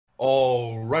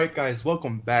All right, guys,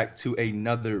 welcome back to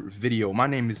another video. My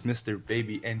name is Mr.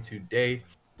 Baby, and today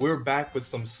we're back with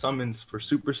some summons for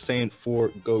Super Saiyan 4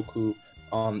 Goku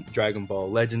on Dragon Ball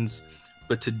Legends.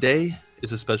 But today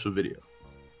is a special video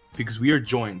because we are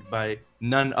joined by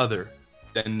none other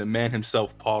than the man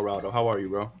himself, Pawrado. How are you,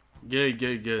 bro? Good.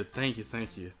 Thank you. I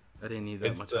didn't need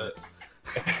that much help.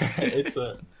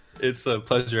 it's a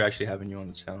pleasure actually having you on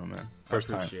the channel, man. First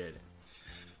time. Appreciate it.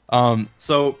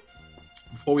 So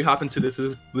before we hop into this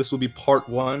will be part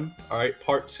 1. All right,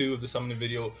 part 2 of the summoning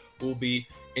video will be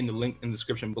in the link in the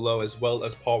description below, as well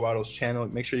as Pawrado's channel.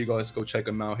 Make sure you guys go check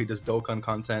him out. He does Dokkan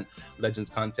content, Legends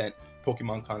content,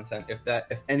 Pokemon content. If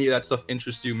any of that stuff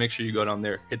interests you, make sure you go down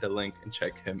there, hit the link, and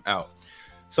check him out.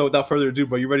 So without further ado,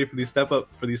 bro, you ready for these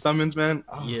summons, man?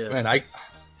 Oh, yes. Man,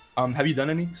 have you done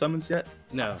any summons yet?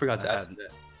 No, I forgot to ask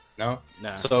that. No.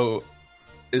 No. So,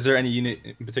 is there any unit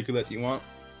in particular that you want?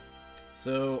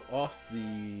 So off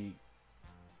the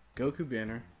Goku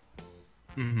banner,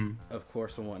 of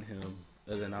course I want him.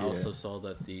 And then I also saw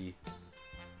that the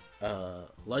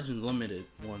Legend Limited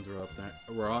ones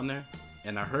were on there,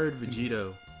 and I heard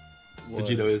Vegito.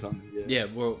 Vegito is on there. Yeah,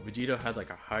 well, Vegito had like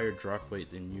a higher drop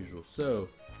weight than usual. So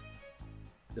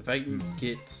if I can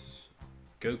get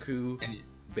Goku,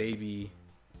 Baby,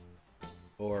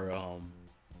 or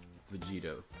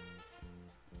Vegito.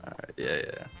 Alright,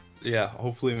 yeah.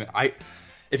 Hopefully, man.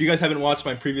 If you guys haven't watched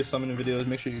my previous summoning videos,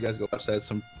 make sure you guys go watch that.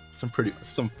 Some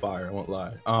fire. I won't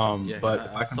lie. But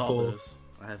if I can saw those.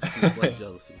 I have some slight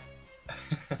jealousy.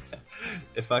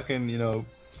 If I can,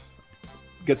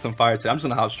 get some fire today, I'm just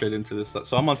gonna hop straight into this.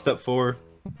 So I'm on step 4.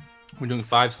 We're doing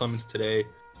 5 summons today,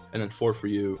 and then 4 for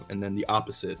you, and then the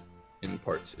opposite in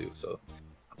part 2. So,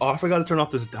 I forgot to turn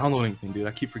off this downloading thing, dude.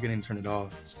 I keep forgetting to turn it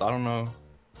off. So I don't know.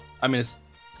 I mean,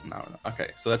 I don't know. Okay,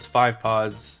 so that's 5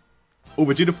 pods. Oh,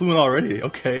 Vegeta flew in already.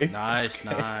 Okay. Nice.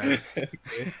 Okay.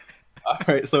 All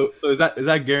right. So is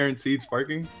that guaranteed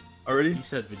sparking already? You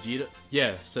said Vegeta.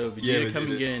 Yeah. So Vegeta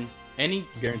coming in. Any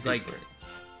guaranteed like sparking.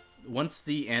 Once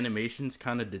the animations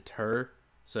kind of deter.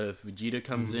 So if Vegeta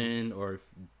comes in, or if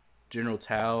General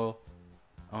Tao,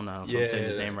 I don't know if I'm saying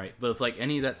his name right, but if like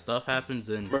any of that stuff happens,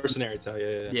 then Mercenary Tao.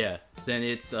 Yeah. Then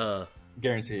it's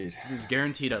guaranteed. It's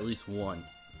guaranteed at least one.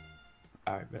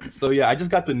 Alright, man. So yeah, I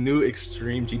just got the new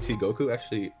Extreme GT Goku.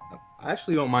 Actually, I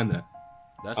actually don't mind that.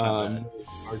 That's not bad.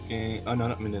 Sparking. Oh no,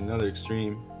 I mean another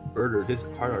Extreme Birder. His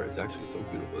card art is actually so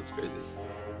beautiful. It's crazy.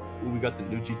 Ooh, we got the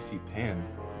new GT Pan,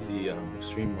 the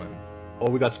Extreme one.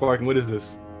 Oh, we got Sparking. What is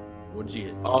this? What'd you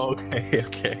get? Oh,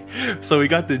 okay. So we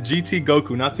got the GT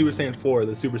Goku, not Super Saiyan 4,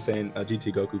 the Super Saiyan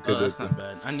GT Goku. Oh, that's not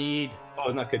bad. Oh,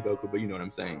 it's not Kid Goku, but you know what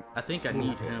I'm saying. I think I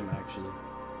need him actually.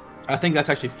 I think that's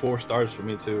actually 4 stars for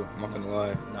me too. I'm not gonna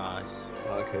lie. Nice.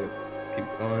 Okay, let's keep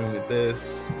going with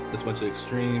this. This bunch of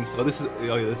extremes. So this is.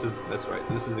 Oh yeah, that's right.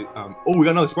 So this is. Oh, we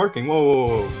got another sparking.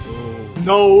 Whoa.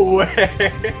 No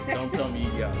way. Don't tell me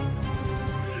you got this.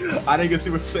 I didn't get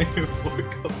Super Saiyan 4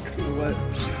 Goku. What?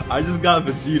 I just got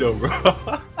Vegito, bro.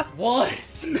 What?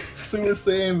 Super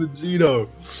Saiyan Vegito.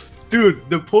 Dude,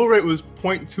 the pull rate was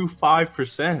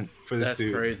 0.25% for this dude.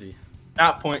 That's crazy.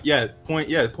 Not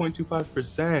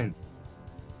 0.25%.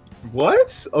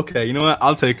 What? Okay, you know what?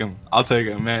 I'll take him,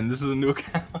 man. This is a new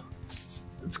account. It's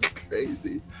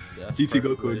crazy. That's GT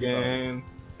Goku again.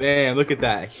 Man, look at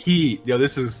that heat. Yo,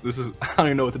 this is I don't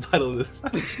even know what the title is.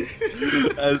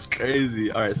 That's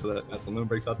crazy. All right, so that's a little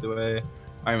breaks out the way. All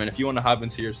right, man. If you want to hop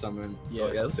into your summon,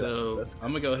 so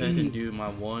I'm gonna go ahead and do my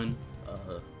one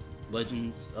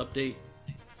Legends update.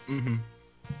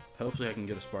 Hopefully I can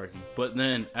get a sparking. But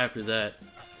then after that,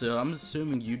 so I'm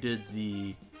assuming you did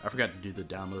I forgot to do the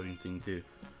downloading thing too.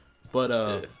 But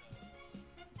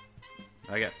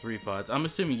I got 3 pods. I'm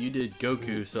assuming you did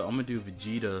Goku, so I'm gonna do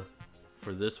Vegeta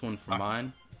for this one for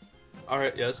mine.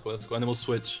 Alright, yeah, that's cool. And then we'll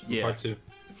switch part 2.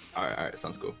 Alright,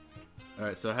 sounds cool.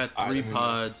 Alright, so I had 3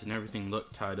 pods and everything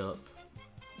looked tied up.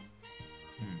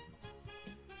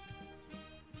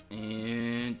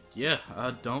 And yeah,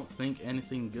 I don't think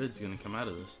anything good's gonna come out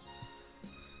of this.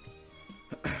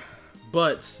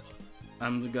 But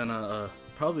I'm gonna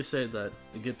probably say that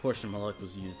a good portion of my luck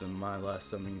was used in my last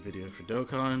summoning video for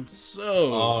Dokkan.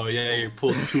 So oh yeah, you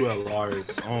pulled 2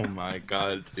 LRs. Oh my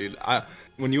god, dude!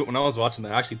 When I was watching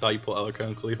that, I actually thought you pulled LR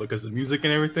and Khalifa because of the music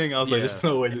and everything. I was like, there's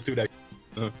no way this dude I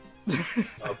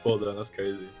pulled that. That's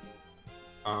crazy.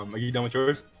 Are you done with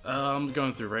yours? I'm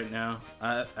going through right now.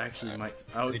 I actually might.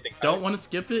 Don't want to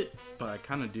skip it, but I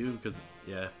kind of do because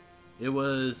it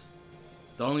was.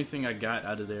 The only thing I got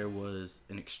out of there was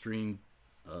an extreme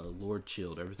Lord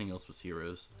Shield. Everything else was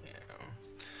heroes.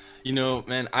 You know,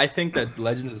 man, I think that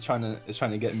Legends is trying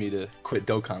to get me to quit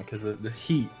Dokkan because the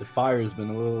heat, the fire has been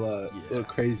a little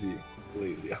crazy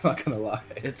lately. I'm not gonna lie.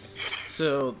 It's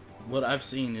so what I've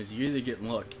seen is you either get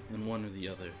luck in one or the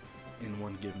other in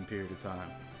one given period of time.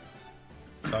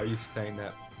 So are you saying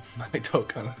that my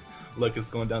Dokkan luck is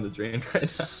going down the drain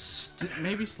right now?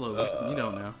 Maybe slowly. You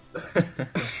don't know.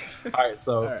 All right,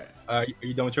 so All right. are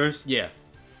you done with yours? Yeah.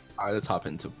 All right, let's hop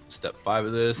into step 5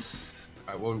 of this.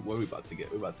 All right, what are we about to get?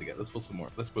 We're about to get. Let's put some more.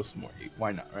 Let's put some more heat.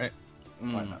 Why not? Right?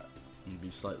 Why not? And be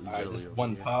slightly All right, jelly just over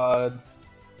one here. pod.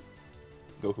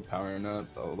 Goku powering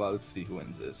up. Blah, blah, blah. Let's see who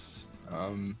wins this.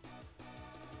 Oh,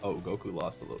 Goku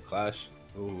lost a little clash.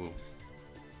 Ooh.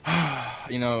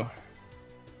 You know,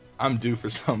 I'm due for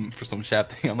some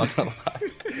shafting. I'm not gonna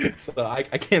lie. So I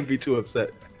can't be too upset.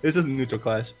 It's just a neutral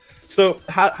clash. So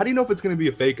how do you know if it's gonna be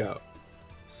a fake out?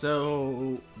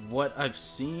 So what I've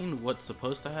seen, what's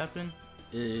supposed to happen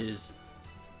is,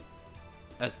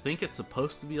 I think it's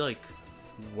supposed to be like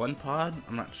one pod.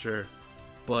 I'm not sure,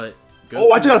 but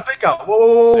Oh, I just got a fake out. Whoa, whoa,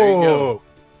 whoa, There you whoa, go. whoa.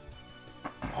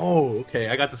 Oh, okay.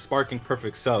 I got the sparking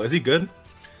perfect cell. Is he good?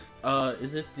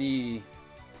 Is it the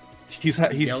He's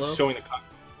yellow? showing the.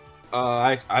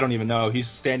 I don't even know. He's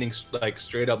standing like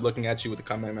straight up, looking at you with the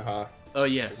Kamehameha. Oh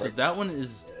yeah, so that one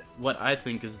is what I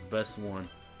think is the best one.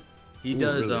 He Ooh,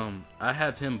 does. really? I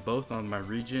have him both on my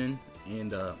region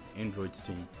and Android's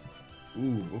team,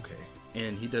 Ooh, okay.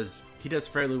 and he does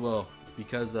fairly well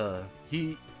because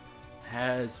he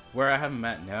has, where I have him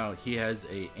at now, he has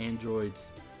a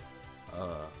Android's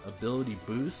ability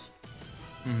boost,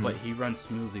 but he runs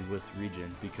smoothly with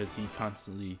region because he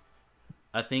constantly,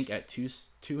 I think at 2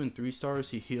 and 3 stars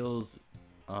he heals.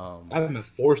 I have him at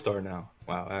 4-star now.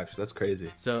 Wow, actually, that's crazy.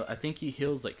 So I think he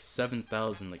heals like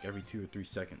 7,000 like every 2 or 3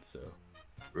 seconds. So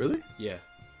Really? yeah.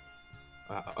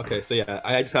 Wow. Okay, so yeah,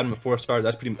 I just had him at 4-star.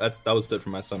 That was it for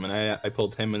my summon. I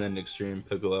pulled him and then Extreme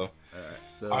Piccolo. All right.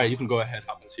 So All right, you can go ahead.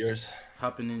 Hop into yours.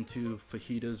 hopping into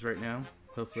fajitas right now.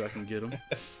 Hopefully I can get him.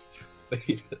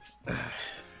 Fajitas.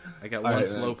 I got All one right,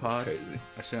 slow man. pod. Crazy.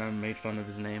 I should have made fun of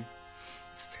his name.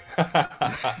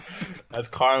 That's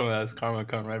karma. That's karma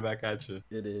coming right back at you.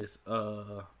 It is.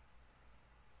 I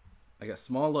got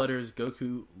small letters.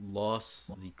 Goku lost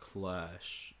the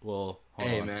clash. Well, hold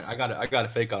Hey on. man, I got a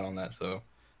fake out on that, so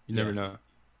you never know.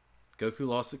 Goku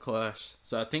lost the clash.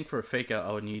 So I think for a fake out,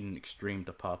 I would need an extreme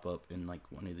to pop up in like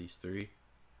one of these 3.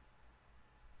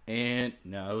 And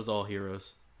no, it was all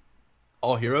heroes.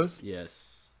 All heroes?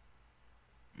 Yes,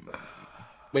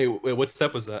 Wait, what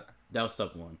step was that? that was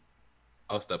step 1.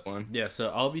 Oh, step 1. Yeah,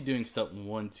 so I'll be doing step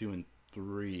 1, 2, and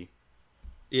 3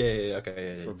 Yeah,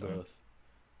 okay, yeah. for it's all right. both.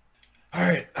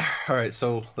 All right.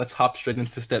 So let's hop straight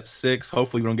into step 6.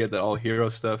 Hopefully, we don't get that all hero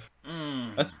stuff.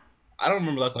 I don't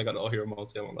remember last time I got an all hero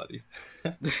multi. I won't lie to you.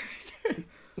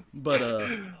 But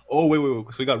Oh wait.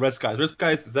 So we got Red Skies. Red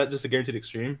Skies, is that just a guaranteed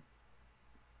extreme?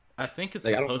 I think it's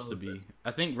Like, I don't supposed to know be.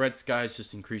 I think Red Skies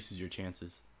just increases your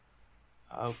chances.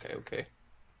 Okay.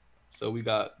 So we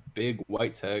got big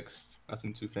white text.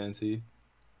 Nothing too fancy.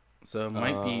 So it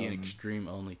might be an extreme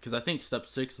only. Because I think step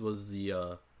 6 was the...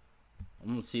 I'm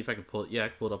going to see if I can pull it. Yeah, I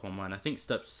can pull it up on mine. I think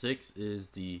step 6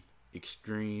 is the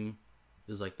extreme.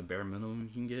 Is like the bare minimum you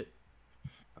can get.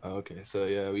 Okay, so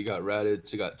yeah, we got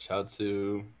Raditz, we got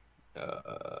Chaozu, we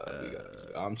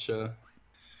got Yamcha.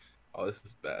 Oh, this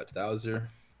is bad. Bowser.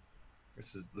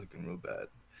 This is looking real bad.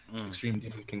 Extreme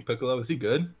Demon King Piccolo. Is he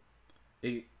good?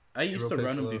 I used to Hero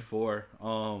run him Piccolo. before.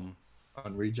 On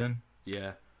regen?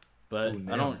 Yeah. But Ooh,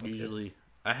 I don't okay. usually...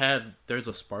 There's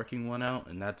a sparking one out,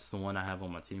 and that's the one I have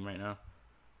on my team right now.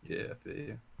 Yeah, I feel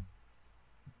you.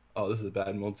 Oh, this is a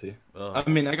bad multi. Uh, I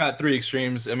mean, I got 3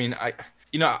 extremes. I mean, I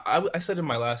said in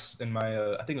my I think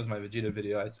it was my Vegeta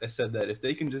video, I said that if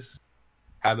they can just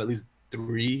have at least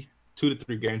 2 to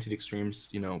 3 guaranteed extremes,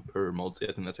 per multi,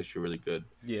 I think that's actually really good.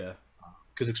 yeah.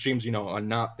 Because extremes, are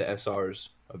not the SRs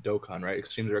of Dokkan, right?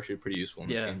 Extremes are actually pretty useful in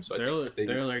this game. So I think if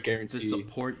they're like guarantee... the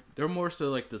support. They're more so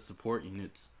like the support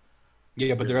units.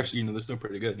 Yeah, but they're actually, they're still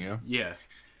pretty good, Yeah.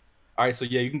 All right, so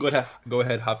yeah, you can go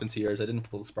ahead, hop into yours. I didn't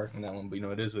pull the spark on that one, but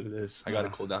it is what it is. I got to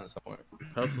cool down at some point.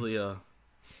 Hopefully,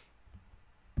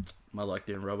 my luck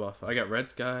didn't rub off. I got Red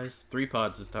Skies, 3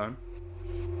 pods this time.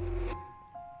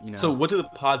 So what do the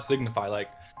pods signify? Like,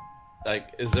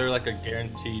 is there like a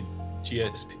guaranteed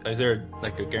GSP? Is there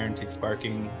like a guaranteed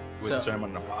sparking with a certain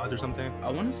amount of pods or something?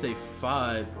 I want to say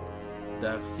 5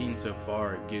 that I've seen so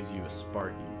far gives you a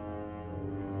sparking.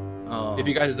 If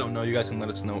you guys don't know, you guys can let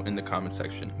us know in the comment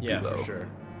section below. For sure.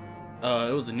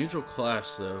 It was a neutral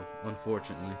clash, though,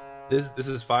 unfortunately. This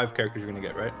is 5 characters you're gonna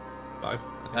get, right? 5?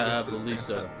 I believe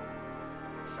so.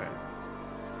 Alright.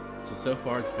 So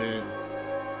far it's been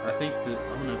I think that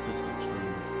I don't know if this is true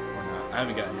or not. I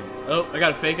haven't gotten it. Oh, I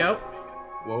got a fake out.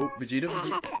 Whoa. Vegeta.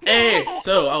 Hey,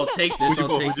 so I'll take this. Who'd you I'll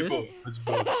pull? take this. Who'd you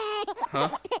pull? Huh?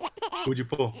 Who'd you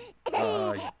pull?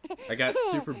 I got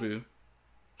Super Boo.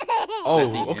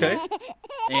 Oh, okay.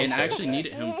 And I actually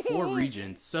needed him for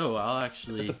regions, so I'll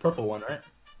actually. It's the purple one, right?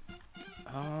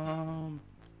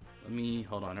 Let me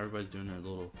hold on. Everybody's doing their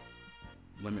little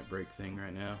limit break thing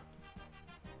right now.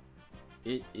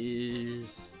 It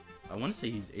is. I want to say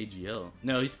he's AGL.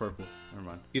 No, he's purple. Never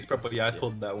mind. He's purple. Yeah, I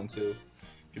pulled that one too.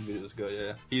 It was good.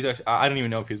 Yeah, he's actually. I don't even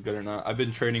know if he's good or not. I've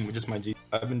been training with just my G.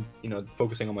 I've been,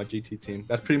 focusing on my GT team.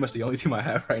 That's pretty much the only team I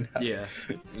have right now. Yeah.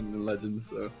 In the Legends.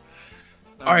 So.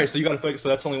 All right, so you got to focus. So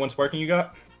that's only one sparking you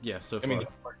got. Yeah. So far. I mean,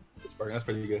 sparking. That's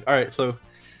pretty good. All right, so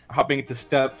hopping into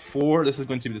step 4. This is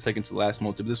going to be the second to last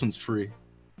multi, but this one's free.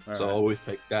 So I'll always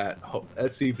take that.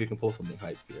 Let's see if we can pull something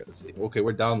hype here. Let's see. Okay,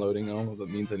 we're downloading. I don't know if that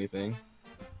means anything.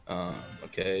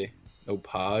 Okay. No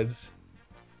pods.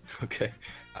 Okay.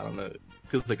 I don't know. It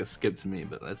feels like a skip to me,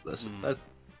 but that's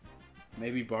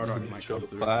maybe Bardock might come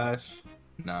through. Clash.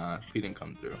 Nah, he didn't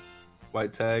come through.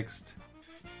 White text.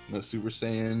 No Super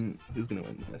Saiyan. Who's gonna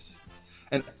win this?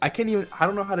 And I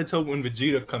don't know how to tell when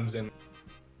Vegeta comes in.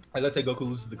 Like, let's say Goku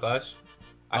loses the Clash.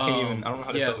 I don't know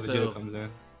how to tell when Vegeta comes in.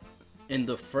 In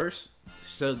the first,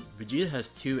 so Vegeta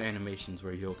has 2 animations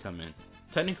where he'll come in.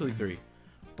 Technically 3,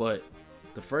 but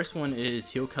the first one is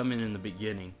he'll come in the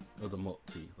beginning of the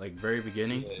multi, like very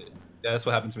beginning. Yeah, that's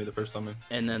what happened to me the first time.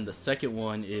 And then the second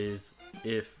one is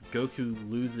if Goku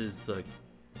loses the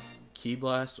Ki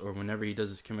Blast or whenever he does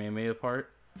his Kamehameha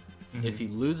part. If he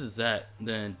loses that,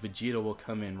 then Vegeta will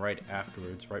come in right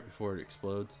afterwards, right before it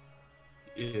explodes.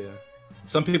 Yeah.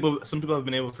 Some people have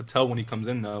been able to tell when he comes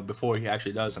in though before he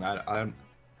actually does, and I'm.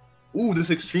 Ooh, this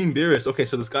Extreme Beerus. Okay,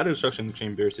 so this God of Destruction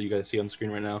Extreme Beerus that you guys see on the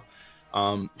screen right now,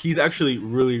 he's actually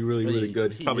really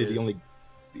good. He's probably the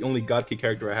only God Key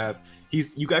character I have.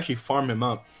 You can actually farm him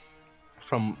up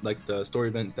from like the story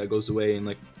event that goes away in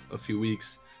like a few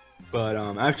weeks. But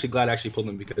I'm actually glad I actually pulled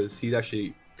him because he's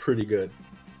actually pretty good.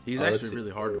 He's actually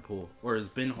really hard to pull, or has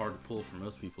been hard to pull for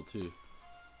most people too.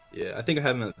 Yeah, I think I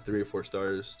have him at 3 or 4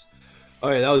 stars.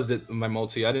 Oh yeah, that was it. My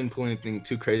multi. I didn't pull anything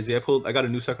too crazy. I got a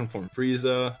new second form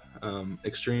Frieza,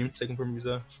 Extreme second form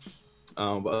Frieza.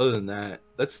 But other than that,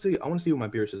 let's see. I want to see what my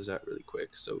Beerus is at really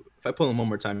quick. So if I pull him one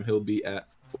more time, he'll be at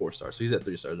 4 stars. So he's at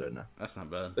 3 stars right now. That's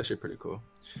not bad. That's pretty cool.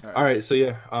 All right, so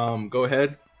yeah, go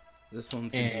ahead. This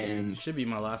one's should be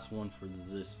my last one for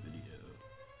this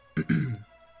video.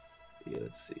 Yeah,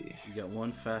 let's see. You got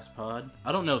 1 fast pod.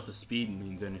 I don't know if the speed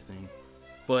means anything,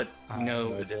 but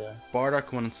if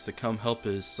Bardock wants to come help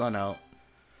his son out,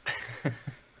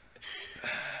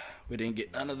 we didn't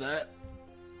get none of that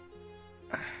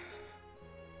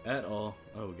at all.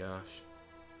 Oh gosh.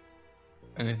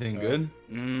 Anything good?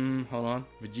 Hold on.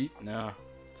 Vegeta. Nah.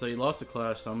 So he lost the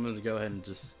Clash, so I'm gonna go ahead and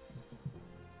just.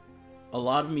 A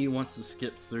lot of me wants to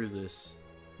skip through this.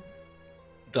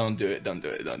 Don't do it. You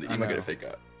might get a fake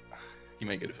out. You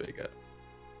might get a fake out.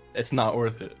 It's not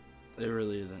worth it. It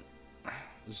really isn't.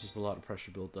 There's just a lot of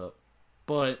pressure built up.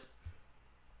 But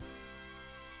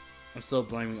I'm still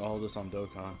blaming all this on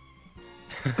Dokkan.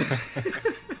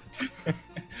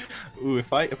 Ooh,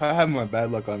 if I have my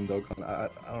bad luck on Dokkan, I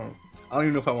don't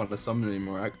even know if I want to summon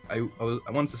anymore. I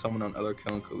wanted to summon on other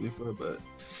Kel and Khalifa, but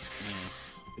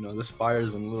this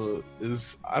fire's a little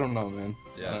I don't know, man.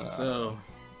 Yeah. So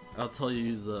I'll tell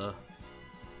you the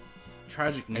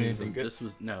tragic news of this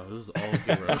was it was all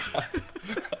hero.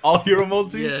 All hero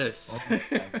multi? Yes. Oh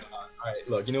Alright,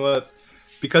 look, you know what?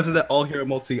 Because of that all hero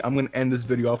multi, I'm gonna end this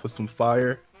video off with some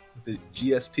fire with the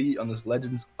GSP on this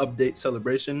Legends update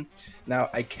celebration. Now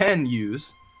I can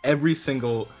use every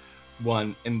single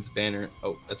one in this banner.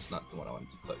 Oh, that's not the one I wanted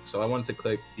to click. So I wanted to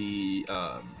click the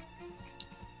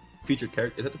featured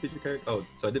character. Is that the featured character? Oh,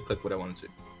 so I did click what I wanted to.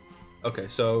 Okay,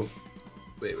 so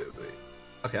wait.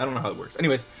 Okay, I don't know how it works.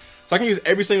 Anyways, so I can use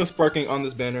every single sparking on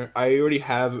this banner. I already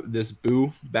have this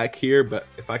Boo back here, but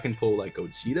if I can pull like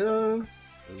Gogeta,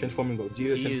 transforming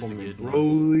Gogeta, transforming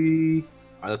Broly.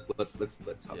 All right, let's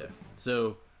hop in.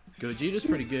 So Gogeta's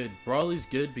pretty good. Broly's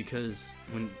good because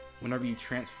whenever you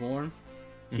transform,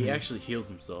 he actually heals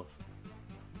himself.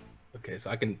 Okay, so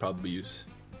I can probably use.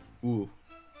 Ooh.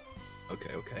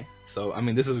 Okay. So I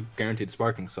mean, this is guaranteed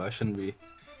sparking, so I shouldn't be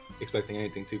expecting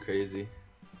anything too crazy.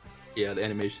 Yeah, the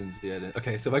animations. Yeah.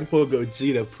 Okay, so if I can pull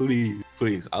Gogeta,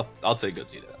 please, I'll take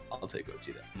Gogeta. I'll take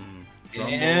Gogeta.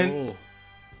 And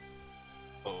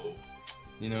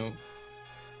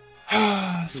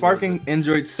sparking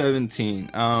Android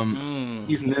 17.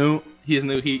 He's new.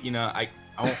 I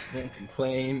won't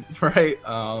complain, right?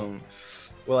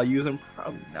 Will I use him?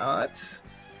 Probably not.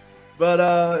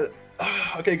 But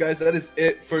okay, guys, that is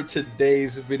it for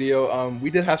today's video.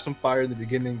 We did have some fire in the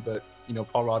beginning, but you know,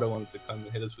 Pawrado wanted to come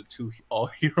and hit us with 2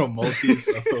 all-hero multis,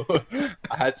 so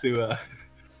I had to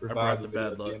revive the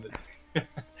bad luck.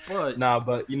 But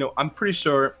but you know, I'm pretty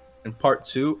sure in part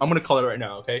 2, I'm gonna call it right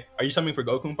now. Okay, are you summing for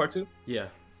Goku in part 2? Yeah.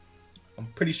 I'm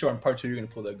pretty sure in part 2 you're gonna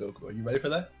pull that Goku. Are you ready for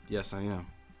that? Yes, I am.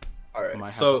 All right. I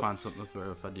might have to find something to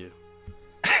throw if I do.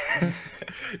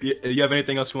 You have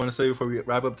anything else you want to say before we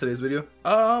wrap up today's video?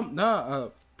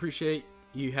 No. Appreciate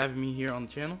you having me here on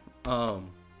the channel.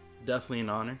 Definitely an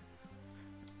honor,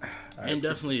 and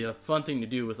definitely a fun thing to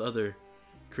do with other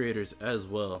creators as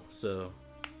well. So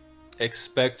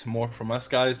expect more from us,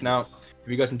 guys. Now, if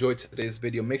you guys enjoyed today's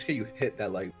video, make sure you hit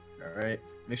that like button, all right?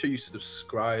 Make sure you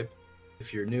subscribe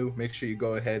if you're new. Make sure you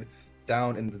go ahead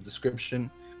down in the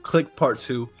description, click part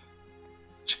 2.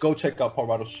 Go check out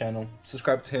Pawrado's channel,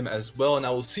 subscribe to him as well, and I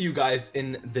will see you guys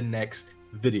in the next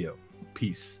video.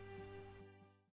 Peace.